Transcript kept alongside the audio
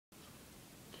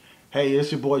Hey,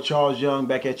 it's your boy Charles Young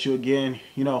back at you again.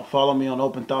 Follow me on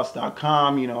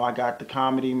OpenThots.com. I got the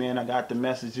comedy, man. I got the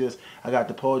messages. I got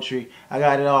the poetry. I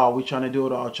got it all. We trying to do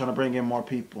it all. Trying to bring in more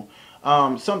people.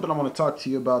 Something I want to talk to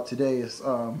you about today is,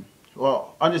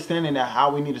 understanding that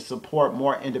how we need to support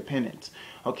more independence.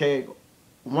 Okay,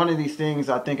 one of these things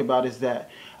I think about is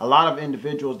that a lot of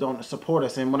individuals don't support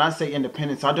us. And when I say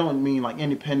independence, I don't mean like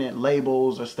independent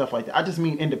labels or stuff like that. I just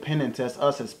mean independence as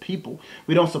us as people.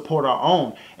 We don't support our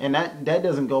own. And that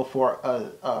doesn't go for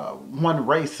one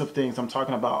race of things. I'm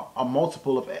talking about a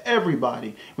multiple of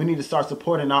everybody. We need to start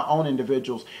supporting our own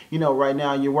individuals. Right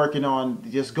now you're working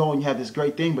on just going, you have this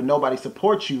great thing, but nobody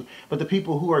supports you. But the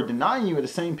people who are denying you are the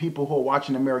same people who are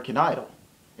watching American Idol.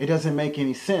 It doesn't make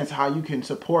any sense how you can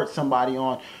support somebody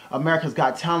on America's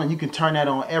Got Talent. You can turn that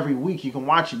on every week. You can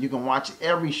watch it. You can watch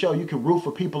every show. You can root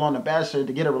for people on The Bachelor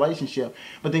to get a relationship.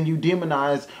 But then you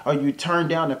demonize or you turn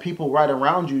down the people right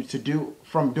around you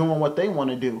from doing what they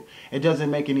want to do. It doesn't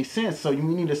make any sense. So we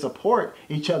need to support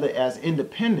each other as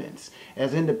independents.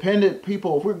 As independent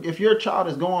people, if your child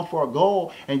is going for a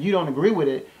goal and you don't agree with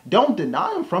it, don't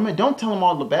deny them from it. Don't tell them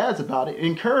all the bads about it.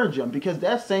 Encourage them, because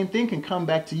that same thing can come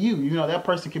back to you. That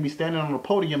person can be standing on a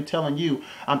podium telling you,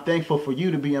 I'm thankful for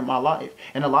you to be in my life.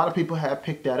 And a lot of people have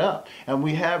picked that up. And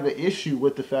we have the issue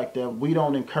with the fact that we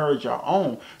don't encourage our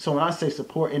own. So when I say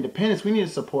support independence, we need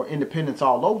to support independence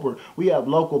all over. We have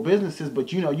local businesses,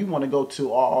 but you want to go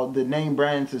to all the name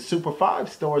brands, the Super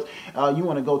 5 stores. You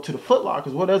want to go to the Foot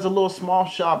Lockers. Well, there's a little small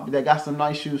shop that got some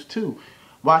nice shoes too.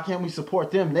 Why can't we support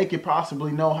them? They could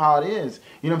possibly know how it is.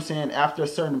 You know what I'm saying? After a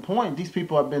certain point, these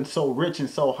people have been so rich and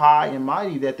so high and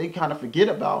mighty that they kind of forget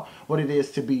about what it is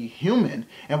to be human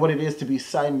and what it is to be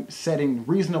setting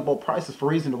reasonable prices for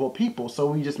reasonable people.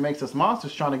 So we just makes us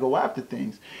monsters trying to go after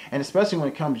things. And especially when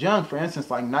it comes young, for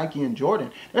instance, like Nike and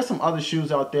Jordan. There's some other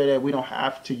shoes out there that we don't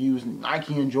have to use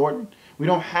Nike and Jordan. We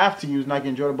don't have to use Nike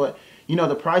and Jordan, but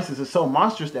the prices are so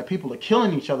monstrous that people are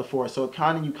killing each other for it. So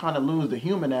you kind of lose the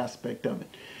human aspect of it.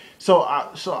 So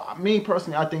me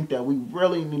personally, I think that we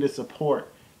really need to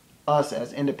support us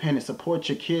as independent. Support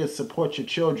your kids, support your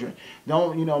children.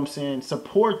 Don't,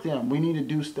 support them. We need to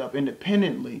do stuff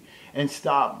independently and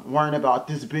stop worrying about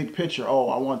this big picture. Oh,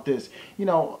 I want this.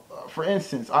 For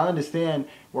instance, I understand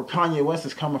where Kanye West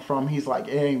is coming from. He's like,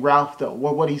 it ain't Ralph though.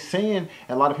 Well, what he's saying,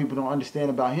 a lot of people don't understand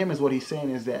about him, is what he's saying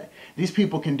is that these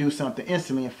people can do something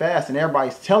instantly and fast, and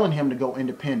everybody's telling him to go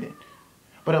independent.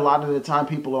 But a lot of the time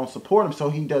people don't support him, so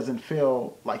he doesn't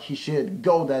feel like he should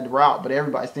go that route. But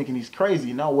everybody's thinking he's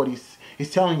crazy. What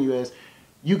he's telling you is,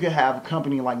 you could have a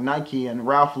company like Nike and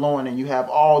Ralph Lauren, and you have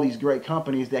all these great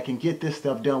companies that can get this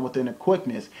stuff done within a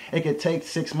quickness. It could take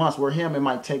 6 months, where him it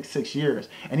might take 6 years.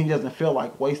 And he doesn't feel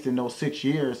like wasting those 6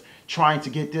 years trying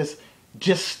to get this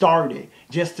just started,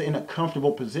 in a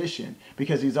comfortable position,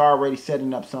 because he's already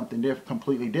setting up something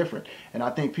completely different. And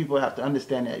I think people have to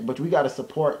understand that. But we got to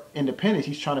support independence.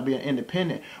 He's trying to be an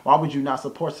independent. Why would you not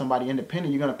support somebody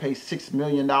independent? You're going to pay $6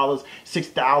 million,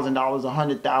 $6,000,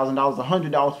 $100,000,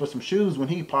 $100 for some shoes, when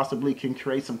he possibly can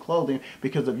create some clothing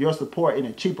because of your support in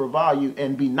a cheaper value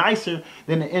and be nicer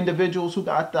than the individuals who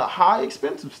got the high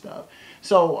expensive stuff.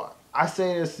 So I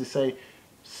say this to say,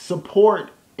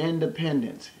 support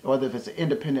independence, whether if it's an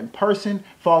independent person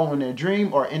following their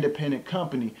dream or independent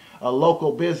company, a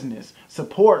local business.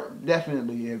 Support,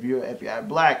 definitely. If you're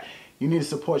black, you need to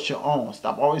support your own.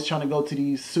 Stop always trying to go to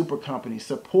these super companies.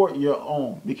 Support your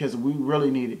own, because we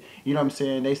really need it. You know what I'm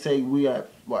saying? They say we have,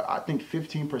 I think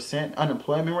 15%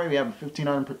 unemployment rate. We have a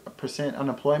 15%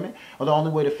 unemployment. Well, the only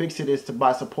way to fix it is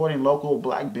by supporting local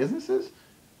black businesses.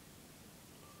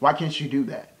 Why can't you do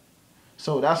that?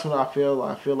 So that's what I feel.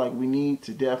 I feel like we need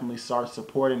to definitely start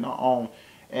supporting our own.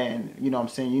 And you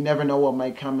never know what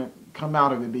may come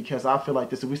out of it, because I feel like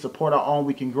this: if we support our own,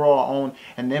 we can grow our own,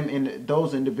 and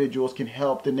those individuals can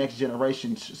help the next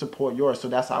generation support yours. So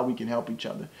that's how we can help each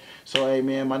other. So hey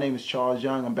man, my name is Charles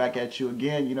Young. I'm back at you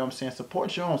again.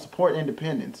 Support your own, support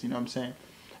independence. I'm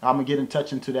gonna get in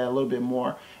touch into that a little bit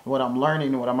more, what I'm learning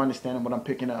and what I'm understanding, what I'm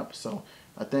picking up. So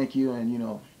I thank you,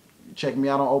 and check me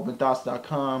out on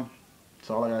OpenThots.com.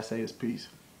 So all I gotta say is peace.